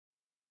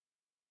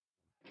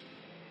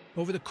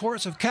Over the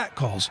chorus of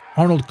catcalls,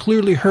 Arnold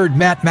clearly heard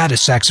Matt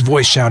Matisak's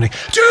voice shouting,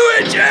 "Do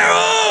it,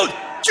 Gerald!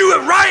 Do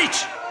it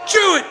right!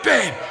 Do it,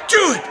 babe!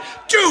 Do it!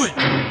 Do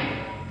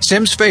it!"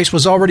 Sim's face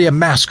was already a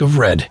mask of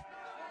red,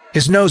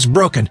 his nose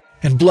broken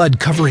and blood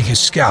covering his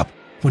scalp,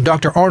 when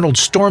Dr. Arnold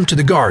stormed to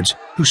the guards,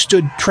 who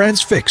stood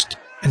transfixed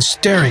and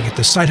staring at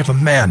the sight of a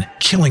man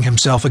killing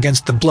himself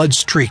against the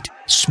blood-streaked,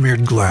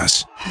 smeared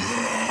glass.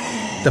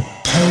 The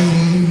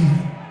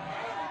pong,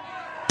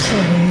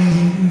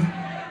 pong,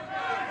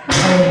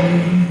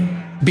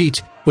 pong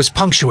beat was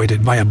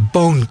punctuated by a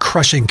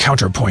bone-crushing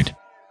counterpoint.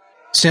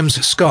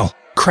 Sim's skull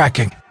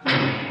cracking.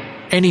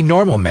 Any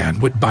normal man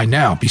would by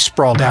now be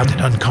sprawled out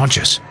and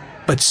unconscious,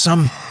 but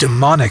some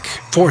demonic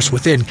force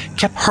within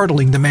kept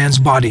hurtling the man's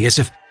body as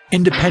if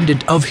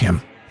independent of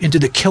him into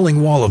the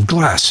killing wall of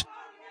glass.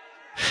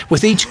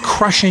 With each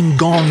crushing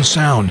gong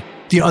sound,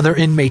 the other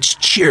inmates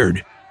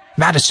cheered.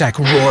 Matisak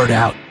roared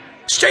out,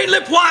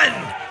 "Stainlip won!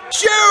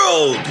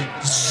 Gerald!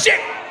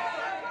 Zip!"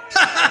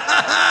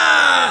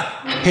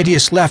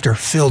 Hideous laughter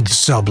filled the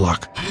cell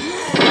block.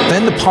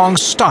 Then the pong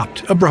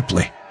stopped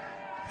abruptly,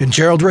 and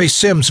Gerald Ray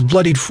Sims'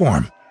 bloodied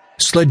form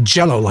slid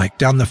jello-like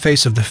down the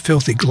face of the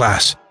filthy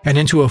glass and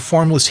into a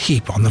formless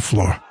heap on the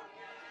floor.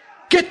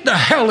 "Get the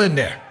hell in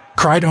there!"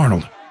 cried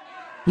Arnold.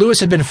 Lewis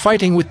had been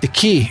fighting with the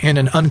key in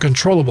an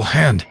uncontrollable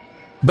hand,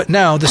 but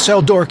now the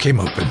cell door came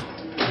open.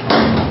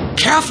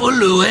 "Careful,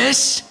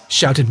 Lewis!"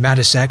 shouted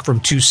Matisak from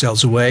 2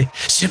 cells away.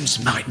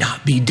 "Sims might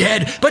not be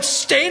dead, but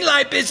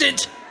Stainlipe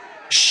isn't."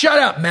 "Shut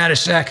up,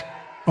 Matisak,"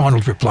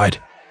 Arnold replied.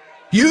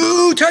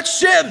 "You touch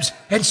Sims,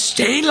 and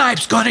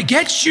Stainlipe's gonna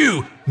get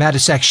you!"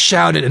 Matisak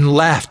shouted and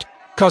laughed,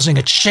 causing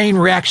a chain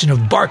reaction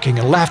of barking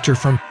and laughter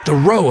from the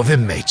row of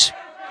inmates.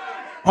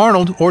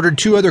 Arnold ordered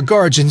 2 other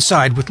guards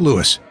inside with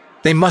Lewis.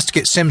 They must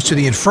get Sims to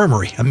the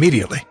infirmary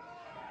immediately.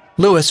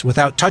 Lewis,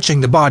 without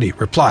touching the body,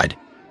 replied,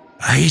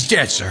 "He's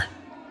dead, sir."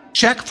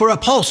 "Check for a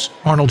pulse,"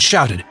 Arnold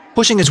shouted,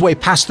 pushing his way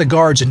past the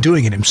guards and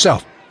doing it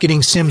himself,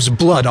 getting Sims'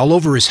 blood all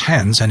over his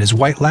hands and his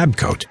white lab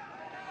coat.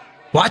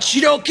 "Watch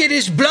you don't get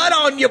his blood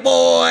on you,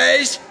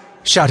 boys!"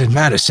 shouted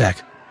Matisak,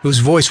 whose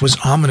voice was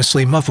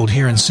ominously muffled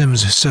here in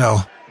Sims'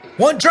 cell.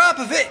 "1 drop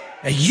of it,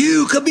 and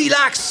you could be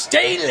like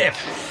Stainlip.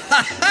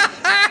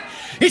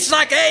 It's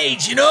like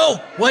AIDS, you know,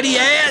 what he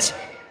has.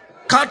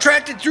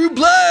 Contracted through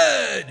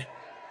blood.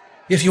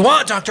 If you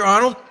want, Dr.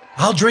 Arnold,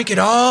 I'll drink it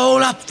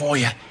all up for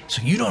you,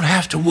 so you don't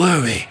have to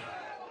worry."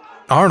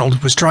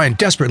 Arnold was trying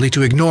desperately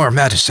to ignore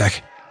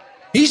Matisak.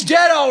 "He's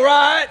dead, all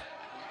right.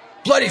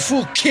 Bloody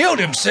fool killed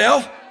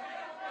himself.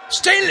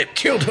 Stainlip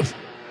killed him,"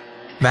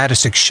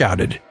 Matisak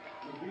shouted.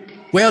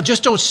 "Well,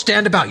 just don't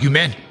stand about, you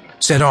men,"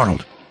 said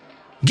Arnold.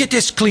 "Get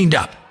this cleaned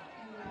up."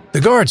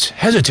 The guards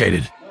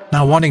hesitated,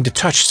 not wanting to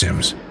touch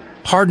Sims.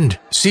 Hardened,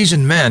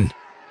 seasoned men,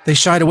 they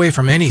shied away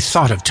from any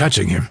thought of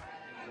touching him.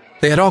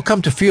 They had all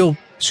come to feel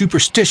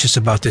superstitious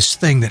about this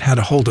thing that had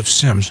a hold of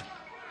Sims.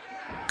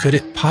 Could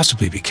it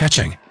possibly be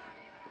catching?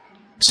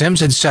 Sims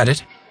had said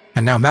it,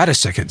 and now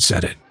Matisak had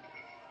said it.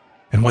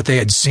 And what they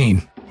had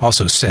seen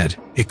also said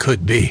it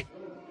could be.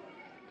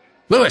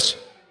 "Lewis!"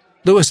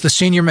 Lewis, the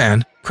senior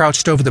man,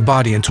 crouched over the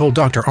body and told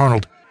Dr.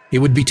 Arnold it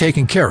would be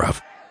taken care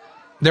of.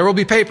 "There will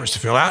be papers to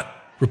fill out,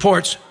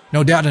 reports,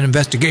 no doubt an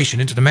investigation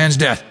into the man's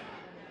death."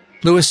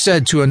 Lewis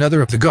said to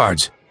another of the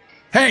guards,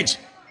 "Haynes,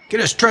 get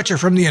a stretcher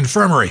from the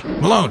infirmary.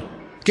 Malone,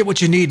 get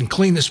what you need and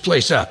clean this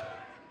place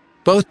up."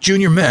 Both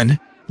junior men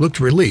looked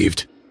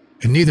relieved,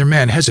 and neither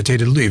man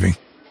hesitated leaving.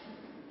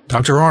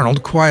 Dr.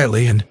 Arnold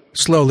quietly and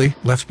slowly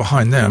left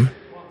behind them,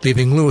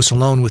 leaving Lewis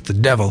alone with the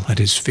devil at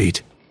his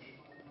feet.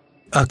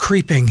 A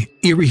creeping,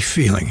 eerie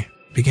feeling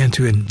began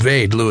to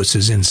invade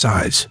Lewis's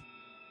insides,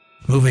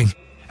 moving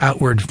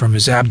outward from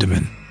his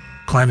abdomen,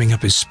 climbing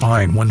up his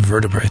spine 1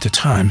 vertebra at a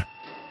time,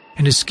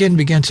 and his skin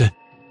began to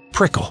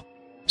prickle,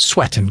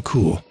 sweat and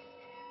cool.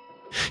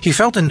 He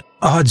felt an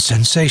odd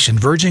sensation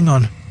verging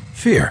on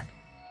fear,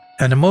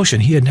 an emotion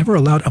he had never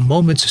allowed a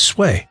moment's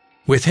sway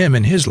with him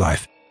in his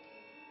life.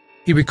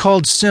 He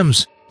recalled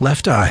Sims'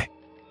 left eye,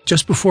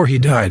 just before he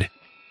died,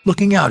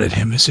 looking out at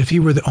him as if he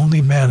were the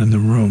only man in the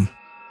room.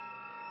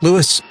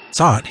 Lewis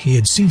thought he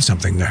had seen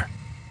something there,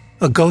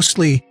 a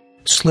ghostly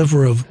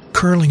sliver of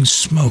curling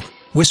smoke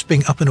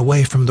wisping up and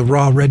away from the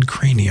raw red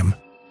cranium,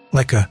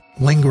 like a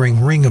lingering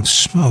ring of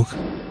smoke.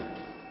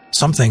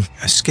 Something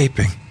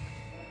escaping.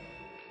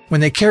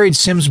 When they carried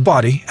Sims'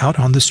 body out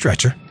on the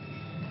stretcher,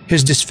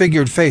 his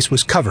disfigured face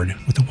was covered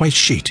with a white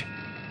sheet.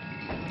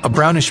 A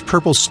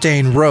brownish-purple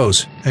stain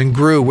rose and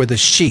grew where the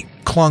sheet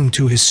clung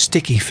to his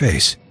sticky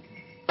face.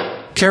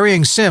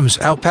 Carrying Sims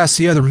out past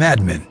the other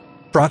madmen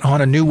brought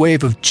on a new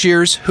wave of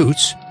cheers,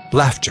 hoots,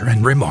 laughter,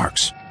 and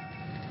remarks.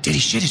 "Did he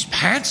shit his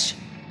pants?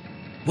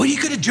 What are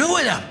you going to do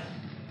with him?"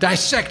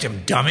 "Dissect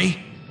him,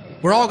 dummy.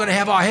 We're all going to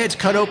have our heads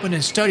cut open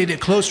and studied at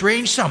close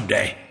range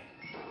someday."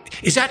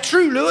 "Is that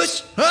true,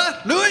 Lewis? Huh?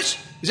 Lewis?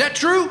 Is that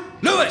true?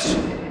 Lewis!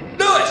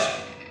 Lewis!"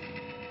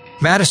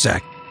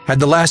 Matisak had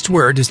the last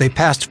word as they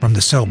passed from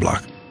the cell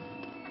block.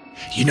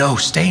 "You know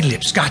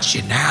Stainlip's got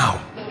you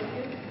now,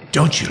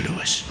 don't you,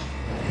 Lewis?"